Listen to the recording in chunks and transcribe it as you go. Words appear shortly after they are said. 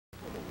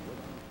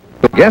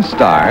Guest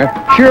star,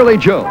 Shirley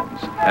Jones.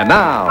 And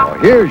now,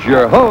 here's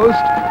your host,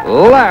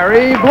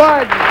 Larry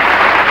Blood.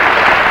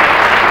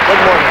 Good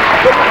morning.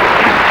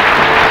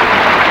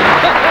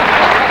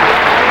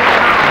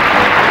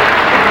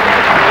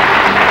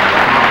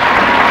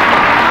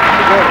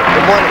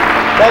 Good morning.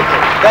 Thank you.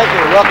 Thank you.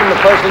 Welcome to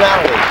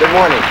Personality. Good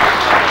morning.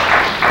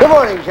 Good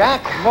morning,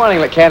 Jack. Good morning,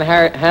 but can't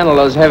handle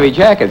those heavy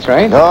jackets,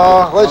 right?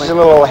 No, this is a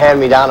little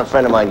hand-me-down. A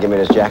friend of mine gave me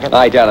this jacket.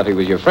 I doubt if he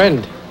was your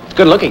friend. It's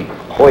good looking.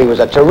 Oh, he was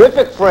a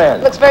terrific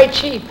friend. Looks very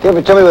cheap. Give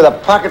it to me with a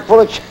pocket full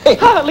of change.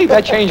 Leave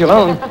that change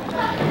alone.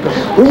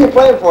 Who are you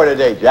playing for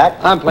today, Jack?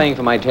 I'm playing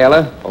for my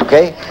tailor.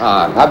 Okay.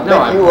 I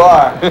bet you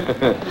are.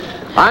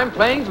 I'm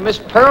playing for Miss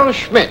Pearl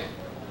Schmidt,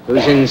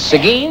 who's in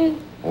Seguin,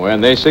 when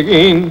they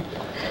Seguin,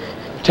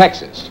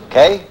 Texas.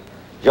 Okay.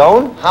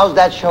 Joan, how's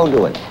that show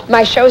doing?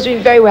 My show's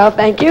doing very well,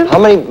 thank you. How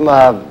many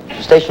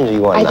stations are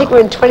you on I now? think we're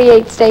in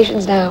 28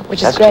 stations now,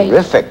 which is great.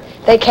 That's terrific.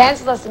 They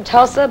canceled us in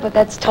Tulsa, but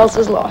that's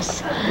Tulsa's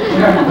loss.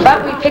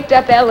 But we picked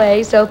up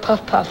L.A., so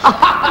puff, puff. That's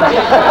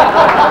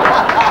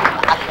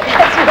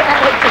what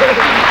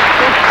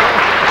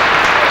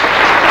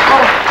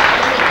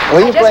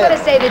I just want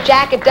to say the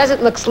jacket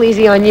doesn't look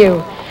sleazy on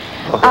you.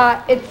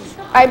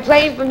 I'm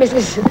playing for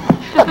Mrs.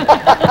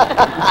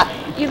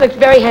 You looked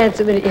very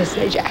handsome in it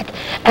yesterday, Jack.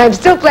 And I'm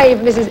still playing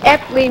for Mrs.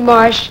 F. Lee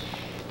Marsh.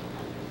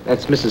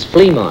 That's Mrs.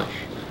 Fleamarsh.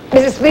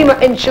 Mrs. Flea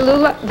Marsh in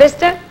Cholula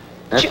Vista?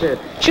 That's it.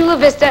 Chula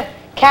Vista,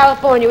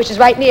 California, which is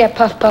right near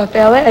Puff Puff,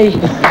 L.A.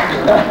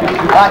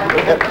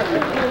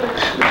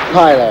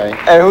 Hi, Larry.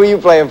 And who are you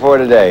playing for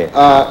today?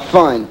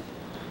 Fine.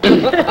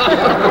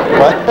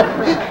 What?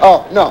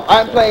 Oh, no,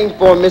 I'm playing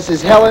for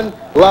Mrs. Helen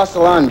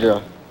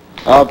LaSalandra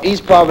of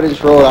East Providence,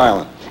 Rhode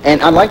Island.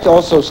 And I'd like to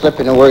also slip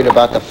in a word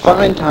about the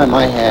fine time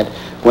I had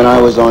when I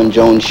was on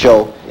Joan's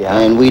show,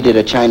 and we did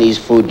a Chinese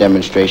food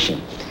demonstration.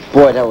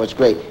 Boy, that was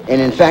great. And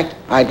in fact,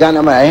 I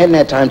hadn't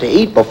had time to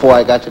eat before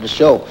I got to the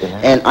show.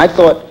 And I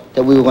thought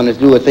that we were going to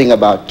do a thing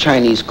about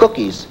Chinese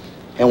cookies.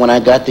 And when I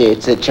got there,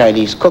 it said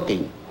Chinese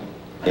cooking.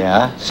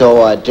 Yeah?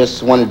 So I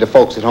just wanted the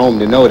folks at home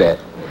to know that.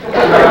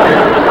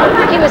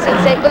 He was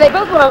insane. Well, they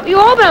both were on, you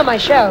all been on my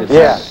show.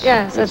 Yes.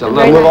 Yeah, so it's been And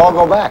very we'll nice. all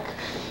go back.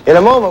 In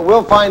a moment,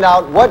 we'll find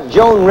out what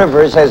Joan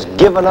Rivers has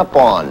given up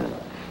on.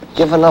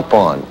 Given up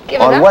on.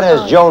 What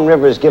has Joan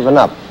Rivers given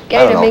up?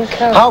 Getting a mink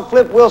coat. How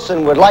Flip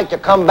Wilson would like to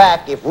come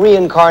back if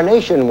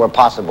reincarnation were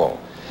possible.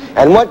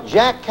 And what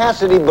Jack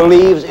Cassidy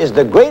believes is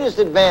the greatest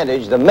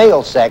advantage the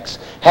male sex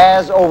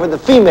has over the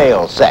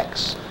female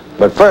sex.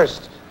 But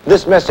first,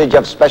 this message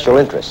of special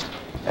interest.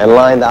 And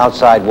line the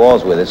outside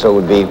walls with it so it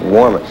would be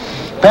warmer.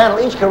 Panel,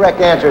 each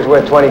correct answer is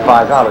worth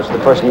 $25 to the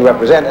person you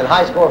represent, and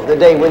high score for the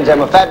day wins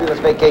them a fabulous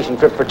vacation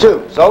trip for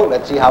two. So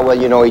let's see how well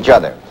you know each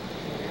other.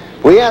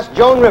 We asked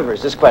Joan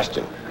Rivers this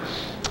question.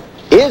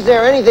 Is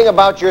there anything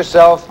about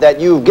yourself that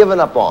you've given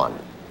up on?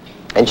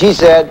 And she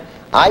said,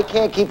 I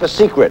can't keep a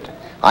secret.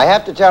 I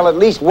have to tell at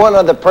least one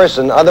other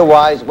person,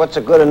 otherwise what's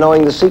the good of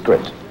knowing the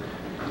secret?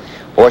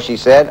 Or she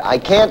said, I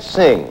can't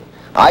sing.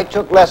 I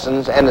took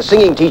lessons and the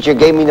singing teacher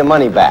gave me the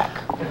money back.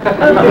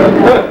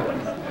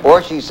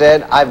 Or she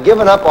said, I've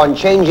given up on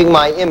changing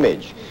my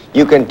image.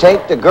 You can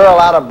take the girl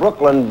out of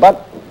Brooklyn,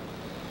 but...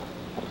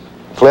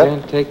 Flip?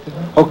 Can't take the...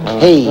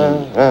 Okay,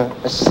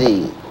 let's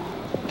see.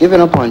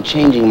 Giving up on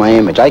changing my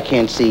image. I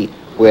can't see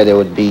where there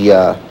would be,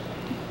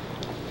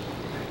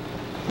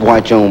 why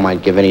Joan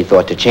might give any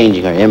thought to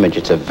changing her image.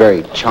 It's a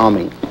very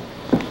charming,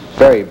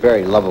 very,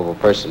 very lovable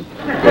person.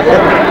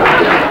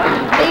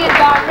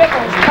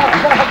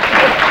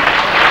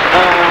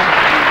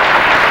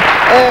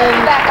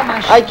 And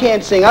I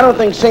can't sing. I don't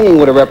think singing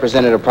would have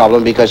represented a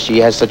problem because she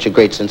has such a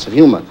great sense of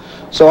humor.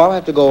 So I'll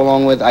have to go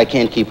along with I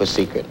can't keep a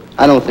secret.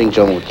 I don't think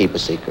Joan would keep a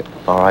secret.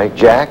 All right,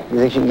 Jack, you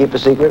think she can keep a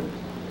secret?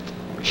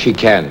 She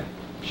can.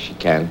 She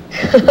can.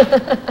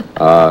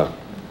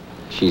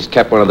 She's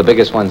kept one of the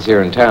biggest ones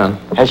here in town.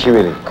 Has she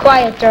really?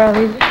 Quiet,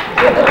 darling.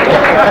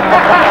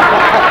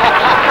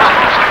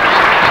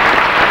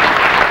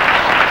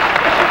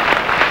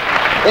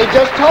 They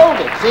just told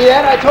it. See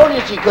that? I told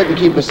you she couldn't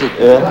keep a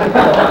secret.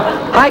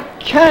 I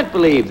can't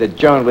believe that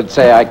Joan would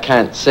say I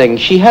can't sing.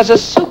 She has a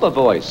super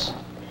voice.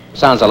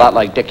 Sounds a lot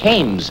like Dick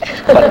Hames.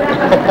 But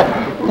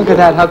look at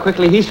that, how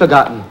quickly he's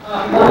forgotten.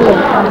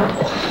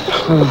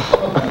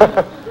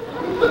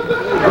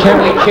 Can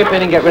we chip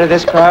in and get rid of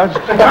this crowd?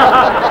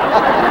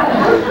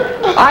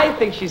 I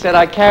think she said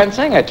I can't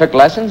sing. I took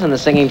lessons and the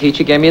singing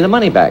teacher gave me the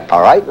money back.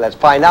 All right, let's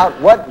find out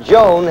what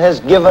Joan has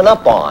given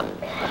up on.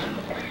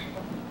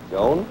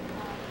 Joan?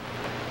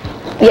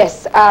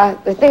 Yes,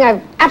 the thing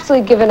I've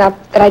absolutely given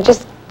up that I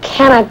just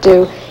cannot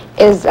do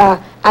is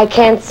I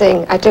can't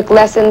sing. I took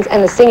lessons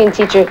and the singing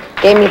teacher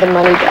gave me the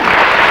money back.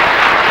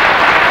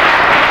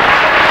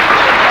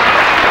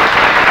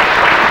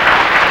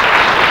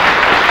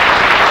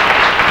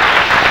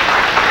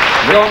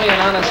 Show me an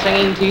honest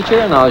singing teacher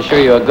and I'll show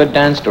you a good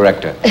dance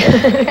director.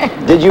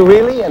 Did you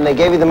really? And they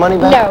gave you the money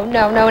back?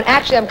 No. And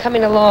actually, I'm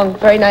coming along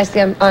very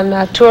nicely. I'm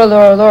on Tour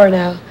Laura Laura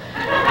now,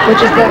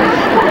 which is the...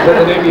 Is that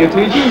the name of your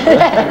teacher?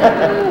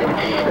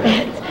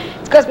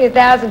 cost me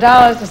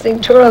 $1,000 to sing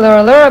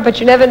Turaluralura, but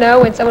you never know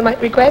when someone might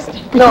request it.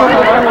 No.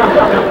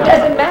 It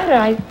doesn't matter.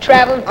 I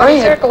travel in funny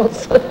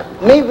circles.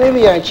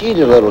 Maybe I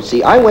cheated a little.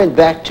 See, I went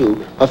back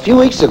to, a few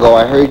weeks ago,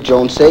 I heard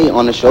Joan say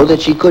on the show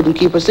that she couldn't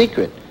keep a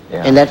secret.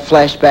 Yeah. And that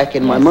flashed back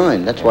in my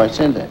mind. That's why I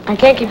said that. I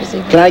can't keep a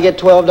secret. Can I get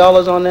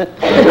 $12 on that?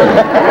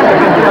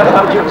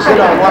 You can sit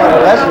on one of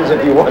the lessons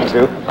if you want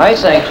to. I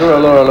sang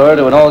Turaluralura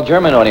to an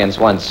all-German audience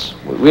once.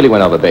 We really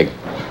went over big.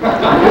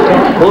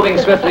 Moving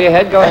swiftly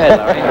ahead, go ahead,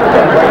 Larry.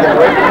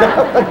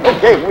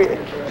 Okay,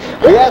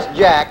 we asked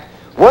Jack,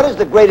 what is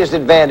the greatest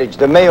advantage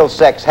the male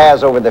sex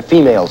has over the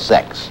female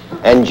sex?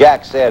 And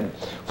Jack said,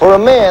 for a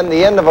man,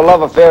 the end of a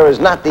love affair is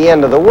not the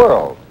end of the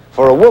world.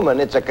 For a woman,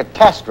 it's a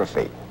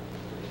catastrophe.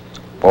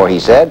 Or he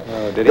said,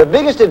 the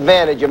biggest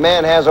advantage a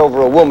man has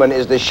over a woman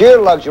is the sheer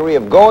luxury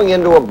of going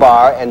into a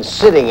bar and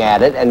sitting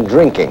at it and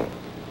drinking.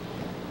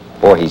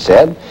 Or he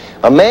said,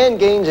 a man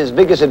gains his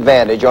biggest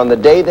advantage on the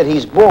day that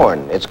he's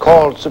born. It's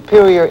called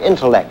superior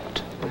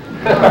intellect.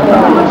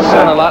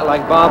 Sound a lot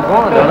like Bob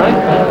Vaughan, don't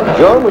I?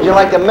 Joan, would you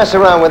like to mess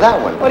around with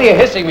that one? What are you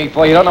hissing me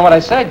for? You don't know what I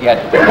said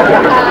yet.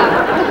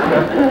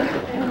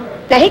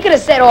 Now, he could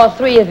have said all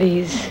three of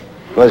these.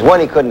 There's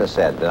one he couldn't have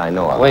said that I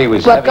know of. Well, he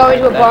was What, going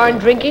to a bar and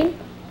drinking?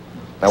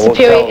 I won't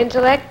Superior tell.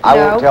 intellect? I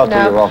won't tell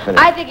till you're all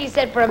finished. I think he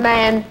said for a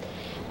man,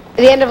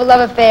 the end of a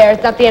love affair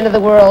is not the end of the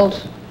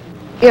world.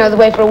 You know, the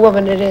way for a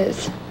woman it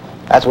is.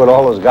 That's what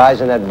all those guys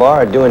in that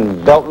bar are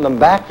doing, belting them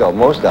back, though,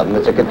 most of them.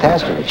 It's a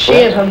catastrophe. She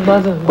and her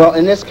mother. Well,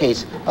 in this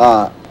case,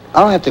 I'll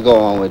have to go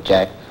on with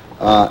Jack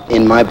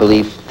in my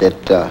belief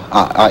that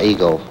our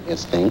ego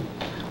is thing.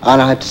 I'll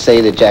have to say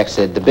that Jack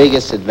said the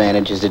biggest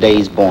advantage is the day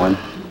he's born,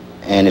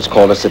 and it's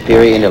called a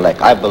superior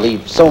intellect. I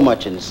believe so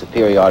much in the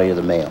superiority of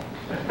the male.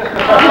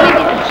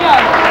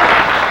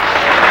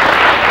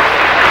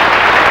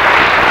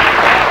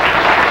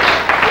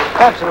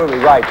 Absolutely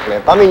right,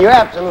 Cliff. I mean, you're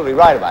absolutely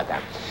right about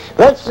that.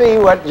 Let's see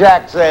what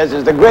Jack says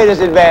is the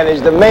greatest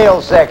advantage the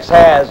male sex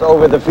has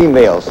over the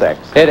female sex.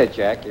 Hit it,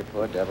 Jack, you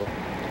poor devil.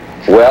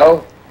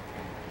 Well,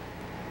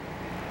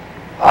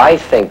 I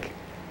think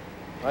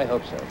I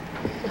hope so.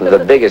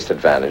 the biggest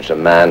advantage a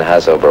man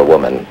has over a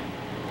woman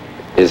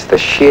is the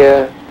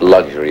sheer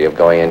luxury of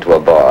going into a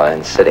bar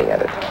and sitting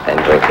at it and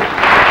drinking.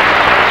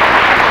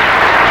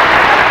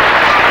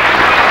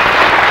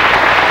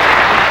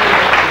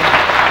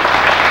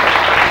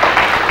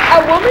 A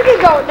woman can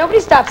go, nobody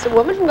stops a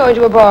woman from going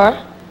to a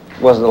bar.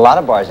 Wasn't a lot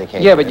of bars they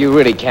came. Yeah, but you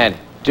really can't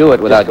do it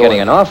without go getting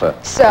in. an offer.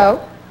 So?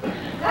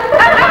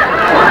 That's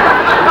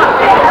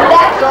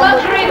the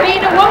luxury of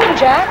being a woman,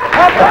 Jack.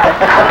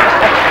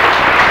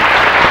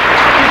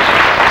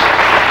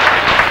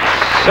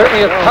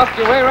 Certainly have puffed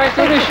your way right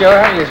through this show,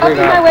 haven't you, Puffing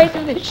sweetheart? my way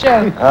through this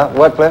show.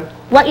 What, Cliff?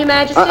 What, Your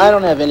Majesty? I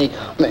don't have any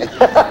comment.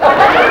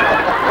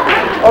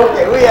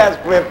 Okay, we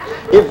asked Cliff,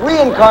 if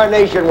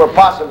reincarnation were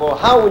possible,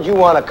 how would you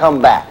want to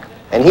come back?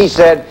 And he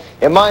said,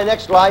 in my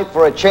next life,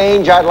 for a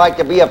change, I'd like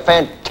to be a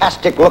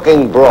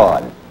fantastic-looking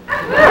broad.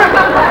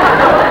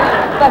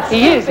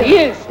 He is. He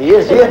is.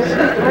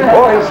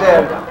 Or he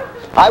said,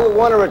 I would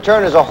want to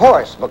return as a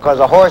horse, because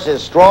a horse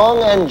is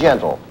strong and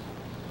gentle.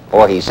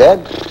 Or he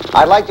said,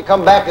 I'd like to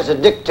come back as a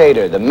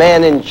dictator, the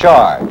man in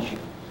charge.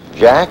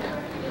 Jack?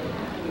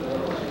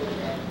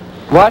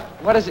 What?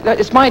 What is it?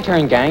 It's my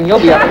turn, gang.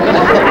 You'll be up in a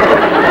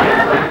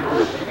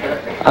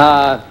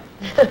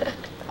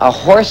minute. A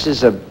horse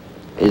is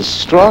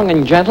strong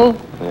and gentle?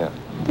 Yeah.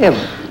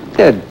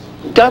 They're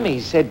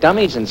dummies. They're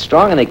dummies and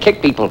strong, and they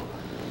kick people.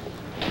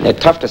 And they're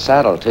tough to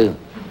saddle, too.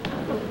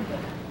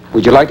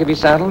 Would you like to be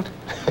saddled?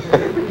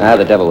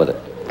 The devil with it.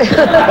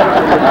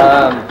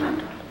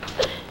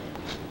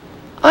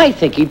 I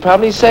think he'd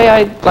probably say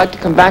I'd like to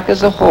come back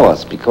as a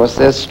horse because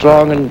they're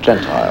strong and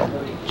gentile.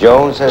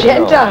 Joan says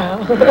Gentile.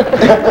 no.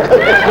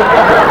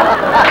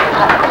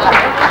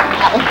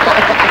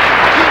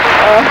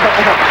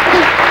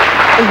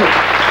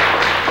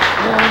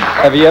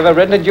 Have you ever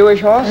ridden a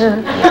Jewish horse? They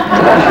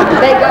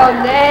go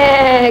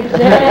next.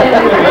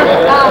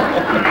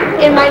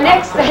 In my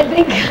next,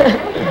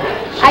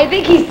 I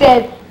think he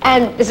said,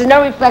 and this is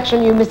no reflection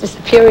on you, Mr.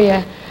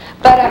 Superior,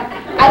 but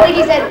I think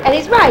he said, and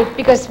he's right,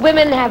 because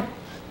women have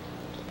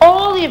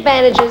all the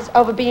advantages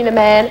over being a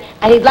man,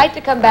 and he'd like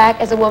to come back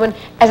as a woman,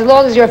 as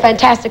long as you're a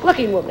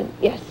fantastic-looking woman.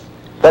 Yes.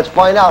 Let's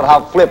find out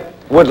how Flip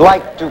would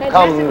like to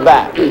come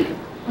back.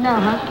 No,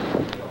 huh?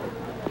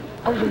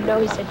 Oh, you know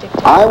he said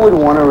dictator. I would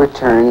want to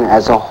return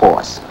as a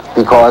horse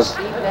because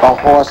a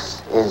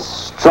horse is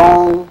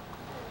strong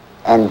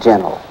and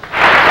gentle.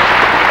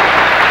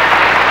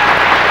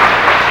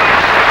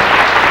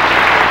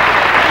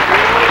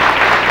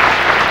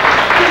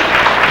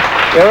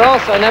 You're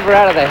also never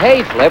out of the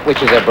hay, Flip,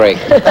 which is a break.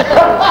 You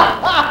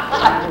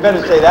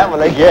better say that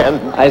one again.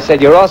 I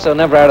said you're also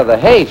never out of the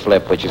hay,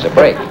 Flip, which is a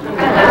break.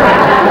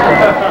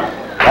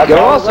 You're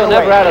also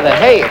never out of the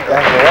hay.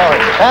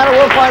 Hannah,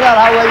 we'll find out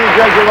how well you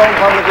judge your own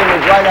public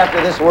image right after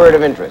this word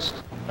of interest.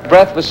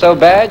 Breath was so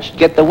bad, she'd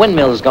get the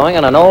windmills going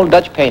on an old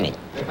Dutch painting.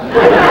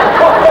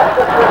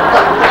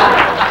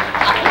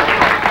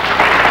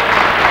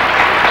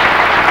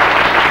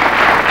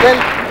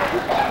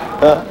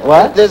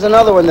 What? There's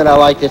another one that I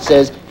like that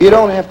says, you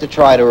don't have to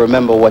try to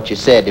remember what you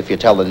said if you're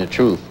telling the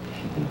truth.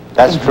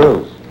 That's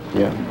true.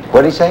 Yeah.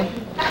 What did he say?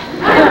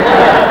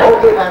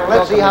 Okay, man,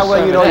 let's see how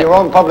well you know your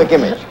own public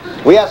image.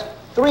 We asked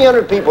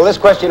 300 people this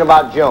question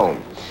about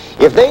Joan.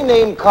 If they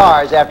named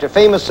cars after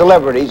famous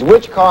celebrities,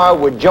 which car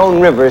would Joan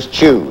Rivers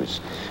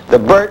choose? The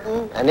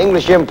Burton, an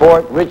English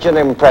import, rich and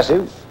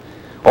impressive,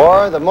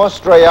 or the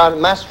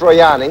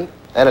Mastroianni,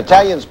 an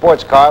Italian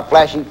sports car,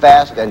 flashy,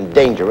 fast, and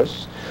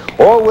dangerous,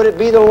 or would it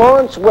be the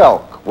Lawrence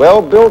Welk,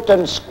 well-built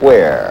and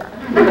square?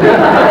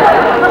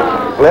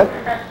 Flip?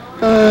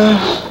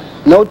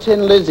 No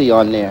Tin Lizzy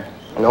on there.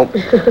 Nope.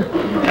 They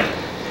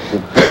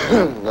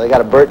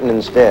got a Burton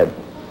instead.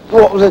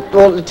 Well,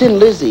 the Tin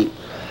Lizzy,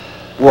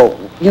 well,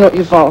 you know,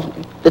 you follow,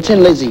 the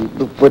Tin Lizzy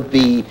would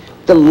be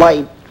the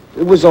light.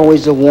 It was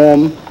always a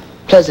warm,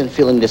 pleasant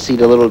feeling to see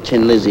the little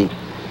Tin Lizzy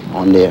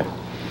on there.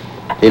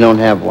 They don't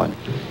have one.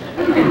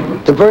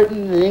 The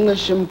Burton, the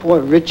English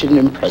import, rich and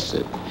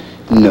impressive.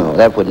 No,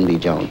 that wouldn't be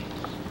Joan.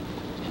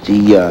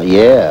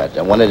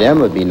 Yeah, one of them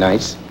would be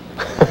nice.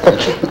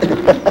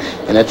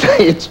 An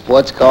Italian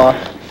sports car,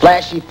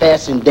 flashy,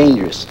 fast, and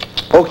dangerous.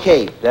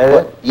 Okay. That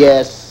it?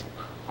 Yes.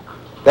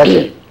 That's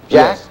it.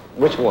 Jack, Yes.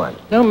 which one?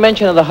 No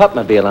mention of the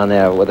Hupmobile on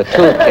there with a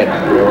toolkit.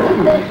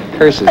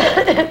 Curses.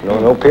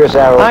 No Pierce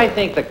Arrow. I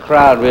think the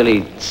crowd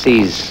really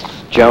sees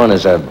Joan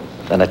as an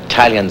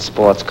Italian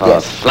sports car,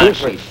 Yes.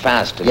 flashy,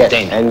 fast, and Yes.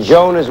 dangerous. And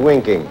Joan is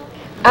winking.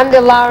 I'm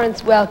the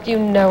Lawrence Welk, you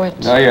know it.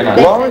 No, you're not.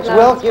 They said Lawrence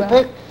Welk you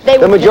picked? They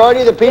The would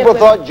majority of the pick- people they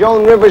would- thought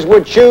Joan Rivers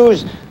would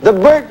choose the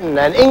Burton,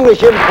 an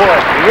English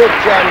import,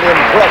 rich and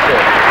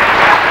impressive.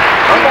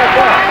 How about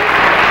that?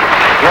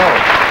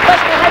 Plus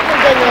my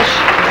husband's English.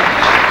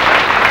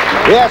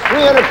 No. We asked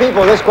 300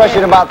 people this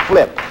question about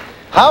Flip.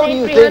 How do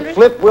you think 300?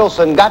 Flip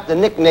Wilson got the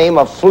nickname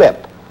of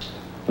Flip?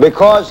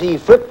 Because he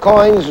flipped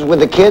coins with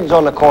the kids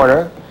on the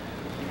corner?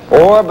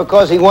 Or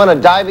because he won a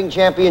diving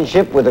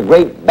championship with a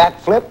great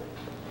backflip?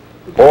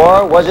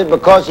 Or was it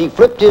because he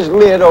flipped his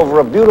lid over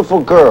a beautiful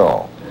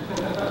girl?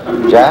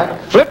 Jack?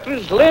 Flipped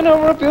his lid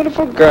over a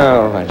beautiful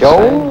girl. I'd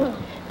Joan?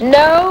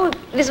 No,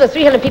 this is what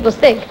 300 people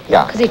think.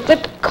 Yeah. Because he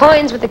flipped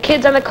coins with the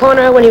kids on the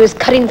corner when he was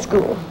cutting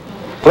school.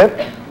 Flip?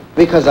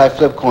 Because I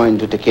flip coins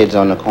with the kids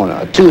on the corner,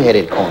 a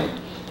two-headed coin.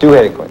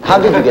 Two-headed coin. How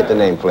did you get the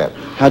name Flip?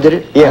 How did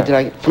it? Yeah. How did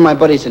I? From my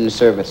buddies in the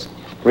service.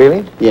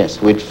 Really?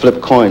 Yes, we'd flip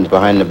coins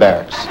behind the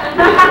barracks.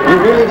 You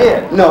really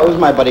did? No, it was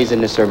my buddies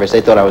in the service. They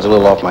thought I was a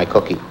little off my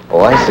cookie. Oh,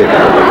 I see.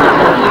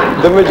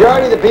 The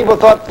majority of the people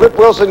thought Flip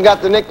Wilson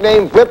got the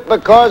nickname Flip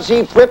because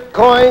he flipped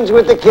coins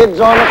with the kids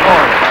on the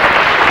corner.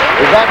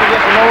 We're back to get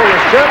to know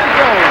was Shirley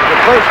Jones, the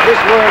first Miss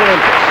World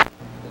Olympus.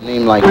 A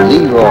name like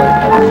Leroy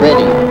or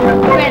Freddie,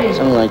 Freddie.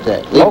 something like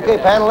that. Okay,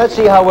 panel, let's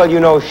see how well you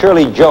know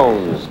Shirley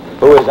Jones,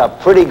 who is a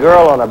pretty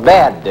girl on a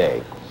bad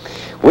day.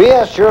 We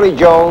asked Shirley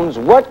Jones,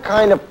 what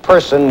kind of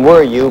person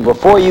were you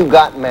before you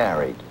got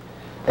married?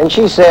 And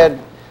she said,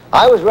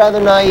 I was rather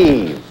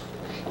naive.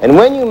 And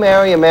when you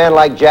marry a man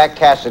like Jack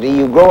Cassidy,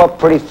 you grow up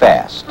pretty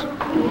fast.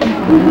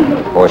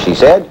 Or she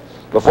said,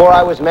 before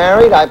I was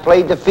married, I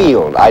played the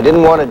field. I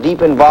didn't want a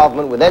deep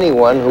involvement with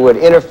anyone who would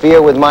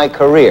interfere with my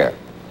career.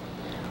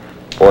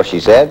 Or she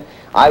said,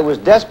 I was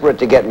desperate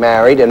to get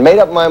married and made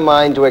up my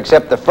mind to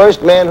accept the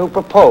first man who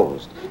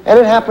proposed. And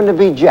it happened to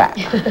be Jack.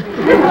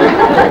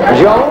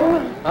 Joan?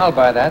 I'll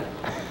buy that.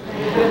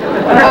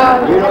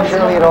 You know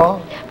Shirley at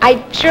all?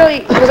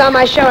 Shirley was on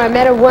my show. I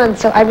met her once,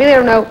 so I really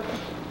don't know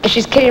if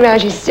she's kidding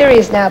around. She's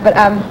serious now, but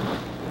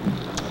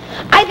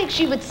I think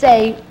she would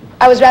say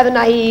I was rather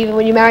naive. And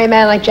when you marry a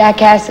man like Jack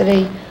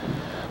Cassidy,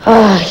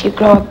 you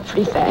grow up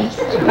pretty fast.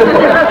 I'm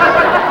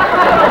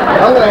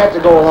going to have to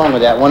go along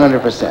with that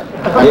 100%.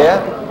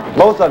 Yeah?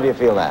 Both of you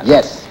feel that?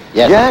 Yes,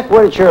 yes. Jack,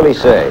 what did Shirley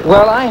say?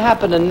 Well, I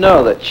happen to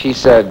know that she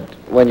said,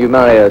 when you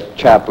marry a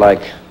chap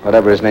like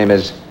whatever his name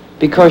is,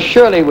 because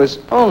Shirley was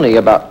only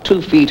about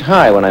 2 feet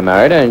high when I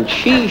married her, and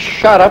she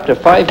shot up to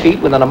 5 feet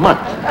within a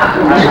month.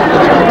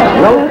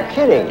 No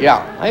kidding.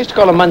 Yeah. I used to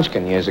call her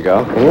Munchkin years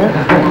ago.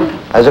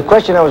 Yeah? There's a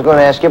question I was going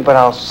to ask you, but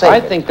I'll save I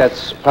it. think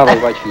that's probably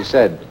what she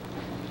said.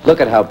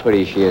 Look at how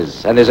pretty she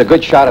is. And there's a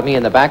good shot of me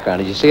in the background.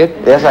 Did you see it?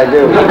 Yes, I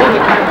do.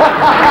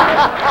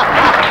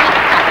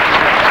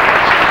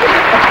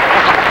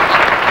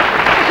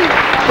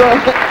 So,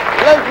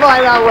 let's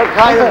find out what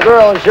kind of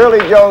girl Shirley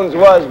Jones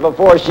was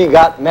before she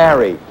got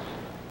married.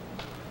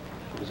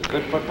 She was a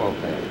good football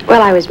player.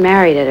 Well, I was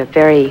married at a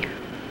very,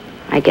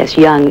 I guess,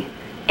 young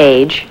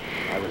age,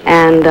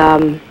 and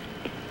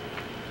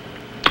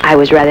I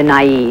was rather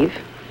naive,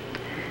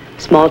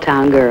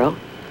 small-town girl.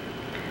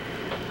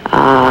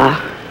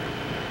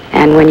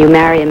 And when you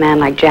marry a man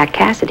like Jack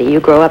Cassidy, you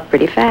grow up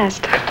pretty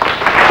fast.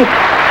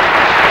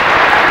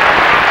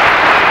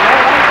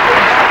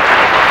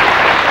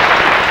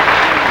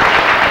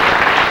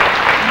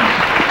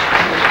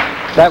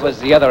 That was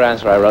the other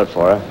answer I wrote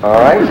for her.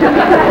 All right.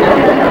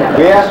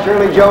 We asked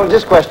Shirley Jones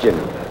this question.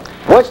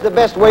 What's the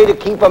best way to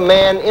keep a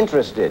man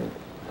interested?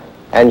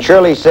 And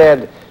Shirley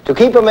said, to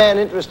keep a man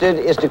interested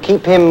is to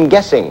keep him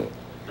guessing.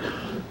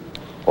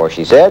 Or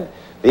she said,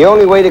 the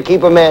only way to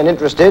keep a man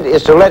interested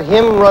is to let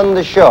him run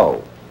the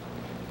show.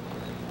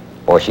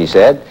 Or she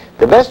said,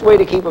 the best way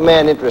to keep a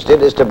man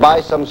interested is to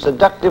buy some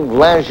seductive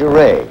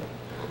lingerie.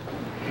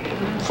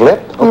 Flip?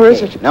 Okay. Or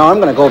is it? Now I'm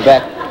going to go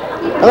back.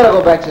 I'm going to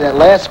go back to that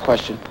last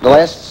question, the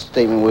last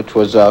statement, which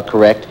was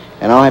correct,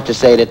 and I'll have to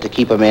say that to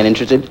keep a man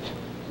interested,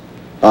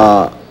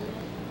 the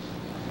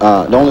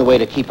only way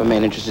to keep a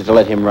man interested is to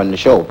let him run the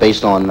show,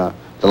 based on the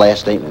last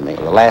statement made.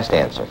 The last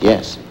answer.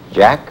 Yes.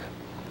 Jack?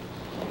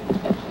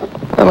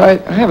 Well, I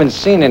haven't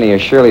seen any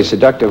of Shirley's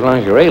seductive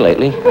lingerie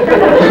lately.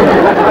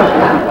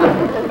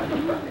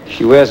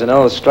 She wears an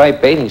old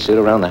striped bathing suit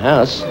around the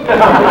house.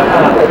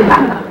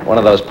 One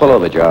of those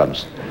pullover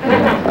jobs.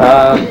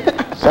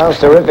 Sounds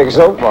terrific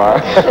so far.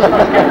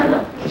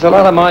 There's a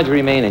lot of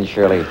Marjorie Main in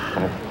Shirley.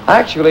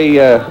 Actually,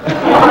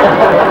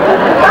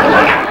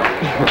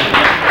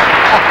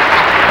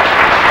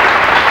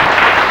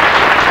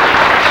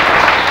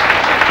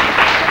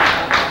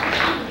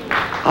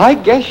 I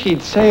guess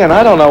she'd say, and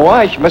I don't know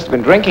why, she must have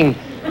been drinking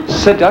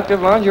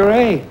seductive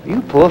lingerie.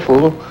 You poor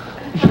fool.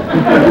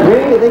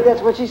 Really? You think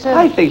that's what she said?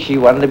 I think she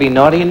wanted to be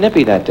naughty and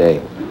nippy that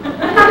day.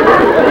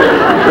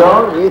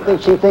 Joan, do you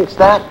think she thinks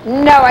that?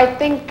 No, I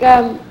think,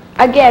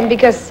 again,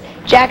 because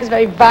Jack is a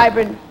very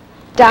vibrant,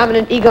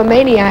 dominant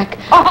egomaniac.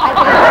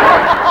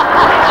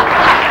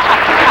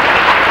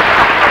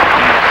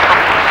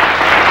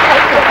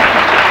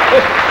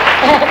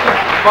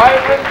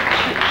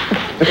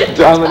 Vibrant,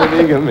 dominant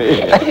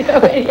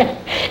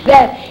egomaniac.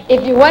 That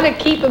if you want to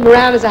keep him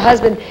around as a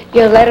husband,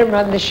 you let him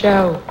run the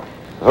show.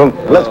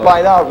 Let's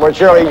find out what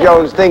Shirley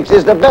Jones thinks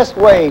is the best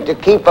way to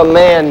keep a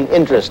man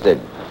interested.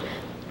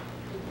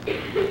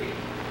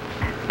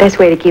 Best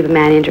way to keep a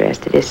man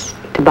interested is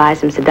to buy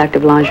some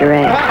seductive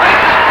lingerie.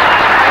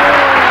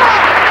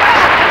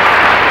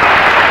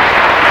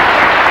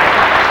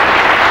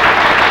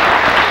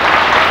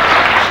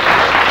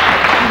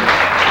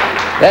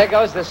 There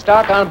goes the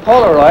stock on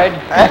Polaroid.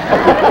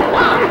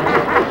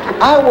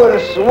 I would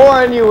have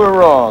sworn you were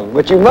wrong,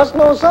 but you must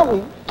know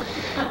something.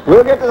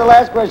 We'll get to the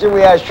last question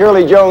we asked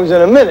Shirley Jones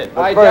in a minute.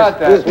 But I first, doubt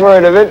that. this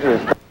word of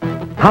interest.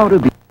 How to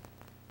be...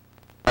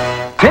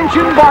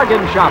 Attention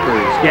bargain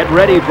shoppers, get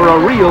ready for a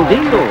real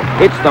deal.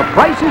 It's The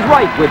Price is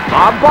Right with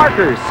Bob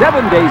Barker,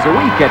 7 days a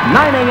week at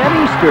 9 a.m.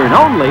 Eastern,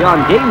 only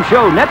on Game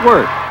Show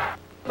Network.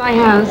 My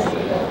house.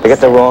 They got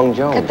the wrong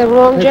Joan. Got the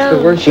wrong That's the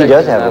Joan. worst She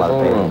does section have a in lot that of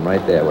whole pain. room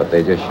right there, what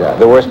they just shot.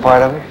 The worst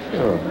part of it?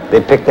 Sure. They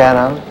picked that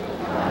out?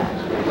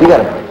 You got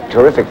a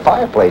terrific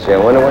fireplace here.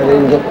 I wonder why they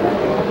didn't get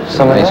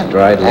some Nice of that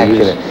dried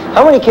leaves. action.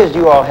 How many kids do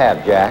you all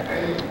have, Jack?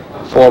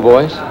 4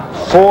 boys.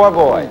 4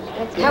 boys.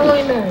 How long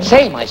are you married?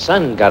 Say, my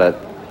son got a...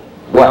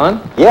 What?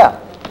 On? Yeah.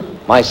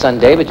 My son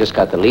David just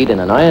got the lead in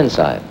an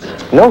Ironside.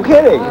 No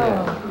kidding.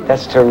 Oh.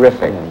 That's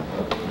terrific.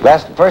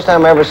 First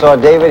time I ever saw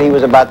David, he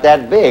was about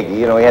that big.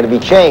 You know, he had to be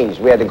changed.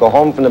 We had to go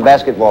home from the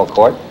basketball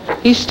court.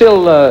 He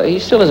still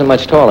isn't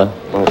much taller.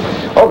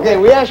 Okay,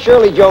 we asked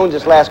Shirley Jones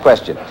this last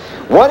question.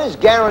 What is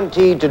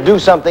guaranteed to do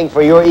something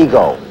for your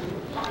ego?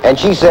 And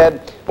she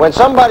said, when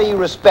somebody you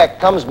respect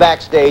comes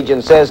backstage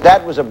and says,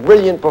 that was a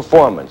brilliant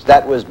performance,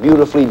 that was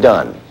beautifully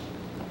done.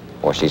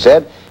 Or she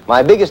said,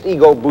 my biggest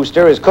ego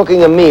booster is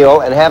cooking a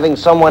meal and having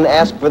someone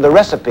ask for the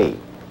recipe.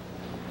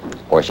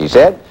 Or she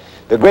said,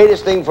 the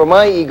greatest thing for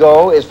my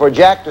ego is for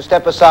Jack to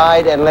step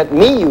aside and let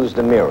me use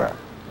the mirror.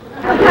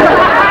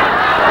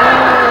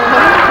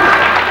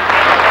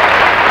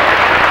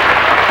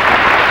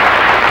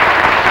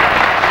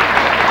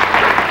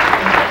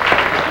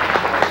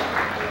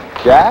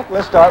 Jack,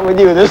 let's start with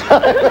you this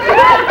time.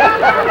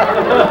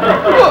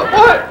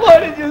 Why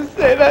did you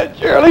say that,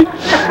 Shirley?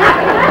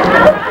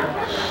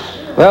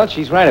 Well,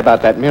 she's right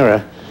about that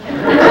mirror.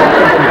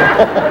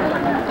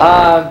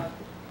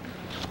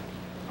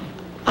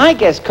 I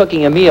guess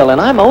cooking a meal,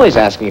 and I'm always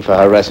asking for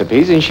her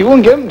recipes, and she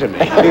won't give them to me.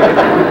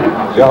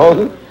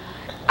 Joan?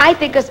 I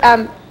think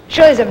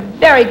Shirley's a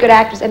very good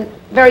actress and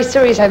very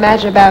serious, I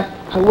imagine, about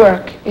her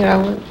work. You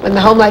know, when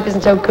the home life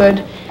isn't so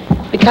good,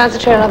 we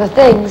concentrate on other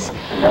things.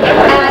 And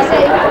I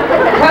say,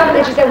 the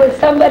compliment, she said, when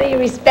somebody you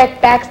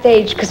respect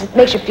backstage, because it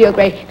makes you feel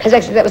great, because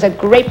actually that was a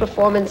great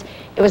performance.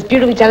 It was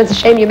beautifully done. It's a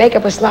shame your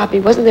makeup was sloppy.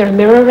 Wasn't there a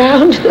mirror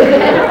around?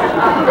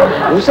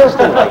 Who says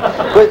that?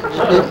 But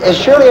has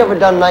Shirley ever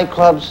done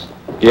nightclubs?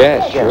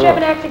 Yes, Did you ever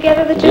act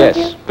together, the two of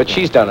you? Yes, but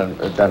she's done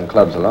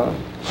clubs alone.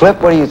 Flip,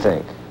 what do you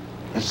think?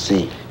 Let's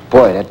see.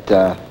 Boy, that,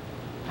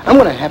 I'm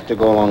going to have to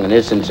go along in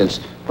this instance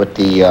with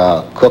the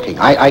cooking.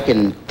 I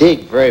can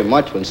dig very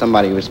much when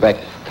somebody you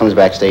respect comes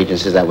backstage and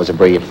says that was a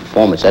brilliant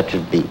performance. That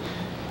should be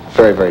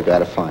very, very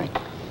gratifying.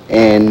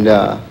 And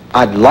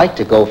I'd like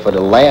to go for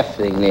the laugh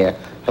thing there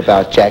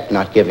about Jack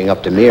not giving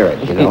up the mirror,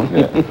 you know.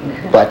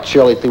 But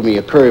Shirley threw me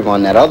a curve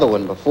on that other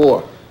one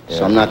before,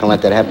 so I'm not going to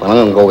let that happen. I'm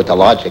going to go with the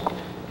logic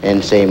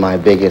and say my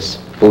biggest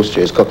booster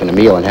is cooking a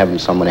meal and having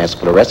someone ask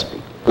for the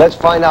recipe. Let's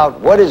find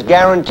out what is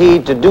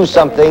guaranteed to do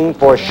something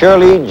for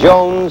Shirley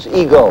Jones'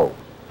 ego.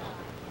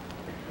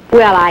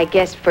 Well, I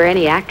guess for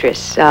any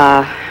actress,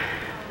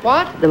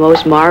 What? the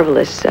most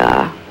marvelous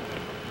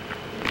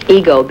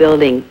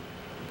ego-building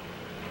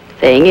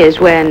thing is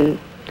when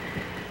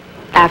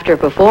after a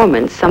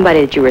performance,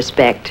 somebody that you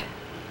respect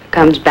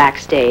comes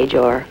backstage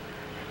or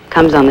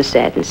comes on the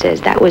set and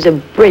says, "That was a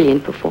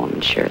brilliant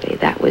performance, Shirley.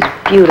 That was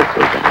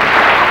beautifully done."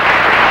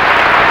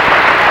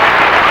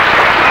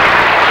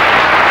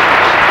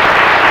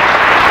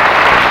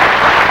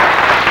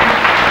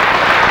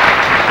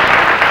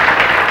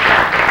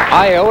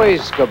 I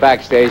always go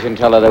backstage and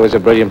tell her there was a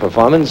brilliant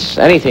performance.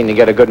 Anything to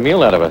get a good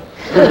meal out of her.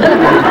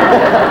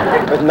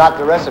 But not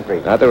the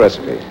recipe. Not the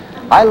recipe.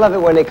 I love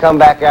it when they come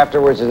back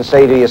afterwards and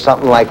say to you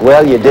something like,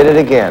 "Well, you did it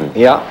again."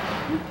 Yeah.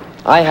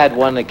 I had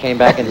one that came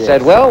back and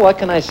said, "Well, what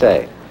can I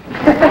say?" In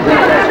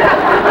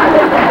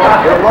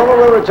a moment,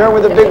 we'll return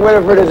with a big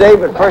winner for today,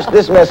 but first,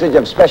 this message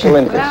of special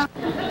interest.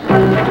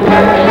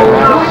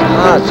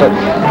 So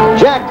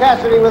Jack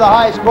Cassidy with a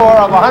high score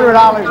of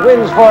 $100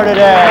 wins for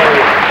today.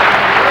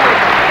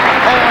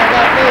 And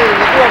that means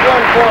that you have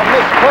won for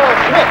Miss Pearl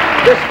Schmidt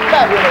this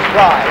fabulous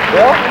prize,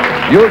 Bill.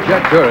 You'll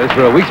jet tourists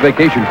for a week's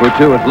vacation for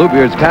two at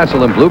Bluebeard's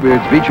Castle and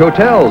Bluebeard's Beach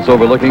Hotels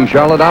overlooking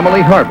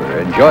Charlotte-Amalie Harbor.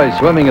 Enjoy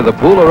swimming at the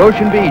pool or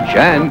ocean beach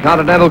and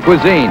continental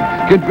cuisine.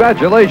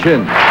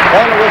 Congratulations.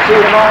 And we'll see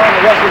you tomorrow and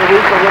the rest of the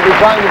week, when we'll be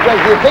trying to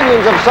judge the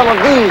opinions of some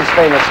of these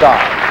famous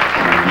stars.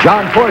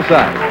 John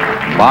Forsythe,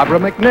 Barbara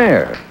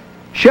McNair,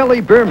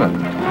 Shelley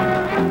Berman,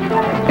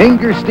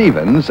 Inger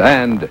Stevens,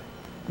 and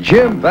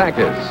Jim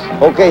Backus.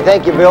 Okay,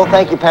 thank you, Bill.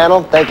 Thank you,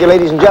 panel. Thank you,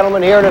 ladies and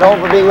gentlemen, here and at home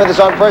for being with us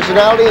on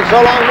Personality. And so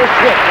long, Miss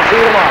Schmidt. We'll see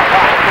you tomorrow.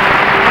 Bye.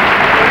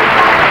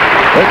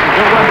 This is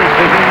Bill Wonder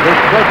speaking. This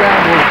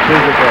program is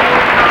presented.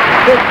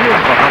 Stay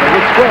tuned for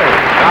Hollywood Square,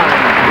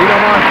 starring Vito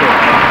Marshall.